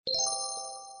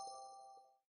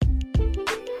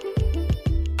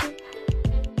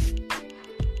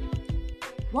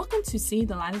Welcome to See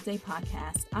the Light of Day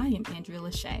podcast. I am Andrea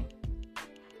Lachey.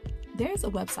 There's a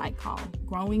website called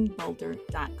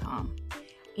growingbolder.com,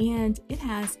 and it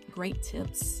has great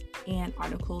tips and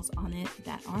articles on it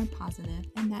that are positive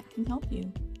and that can help you.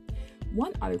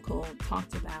 One article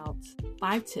talked about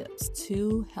 5 tips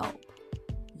to help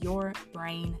your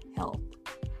brain health.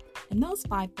 And those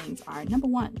 5 things are, number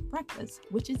 1, breakfast,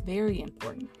 which is very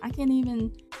important. I can't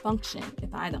even function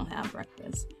if I don't have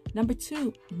breakfast. Number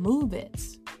 2, move it,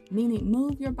 meaning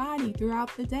move your body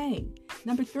throughout the day.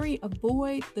 Number 3,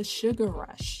 avoid the sugar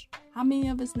rush. How many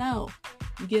of us know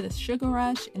you get a sugar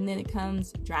rush and then it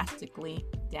comes drastically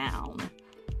down?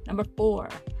 Number 4,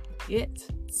 get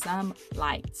some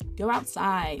light. Go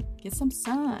outside, get some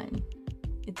sun.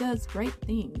 It does great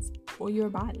things for your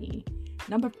body.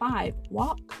 Number 5,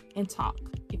 walk and talk.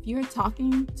 If you're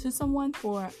talking to someone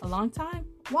for a long time,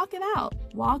 walk it out.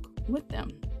 Walk with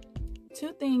them.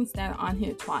 2 things that are on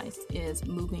here twice is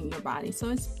moving your body. So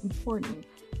it's important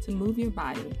to move your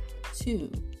body to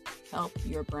help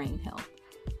your brain health.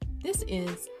 This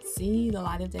is See the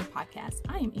Light of Day podcast.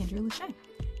 I am Andrea Lachey.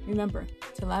 Remember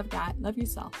to love God, love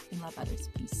yourself, and love others.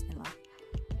 Peace and love.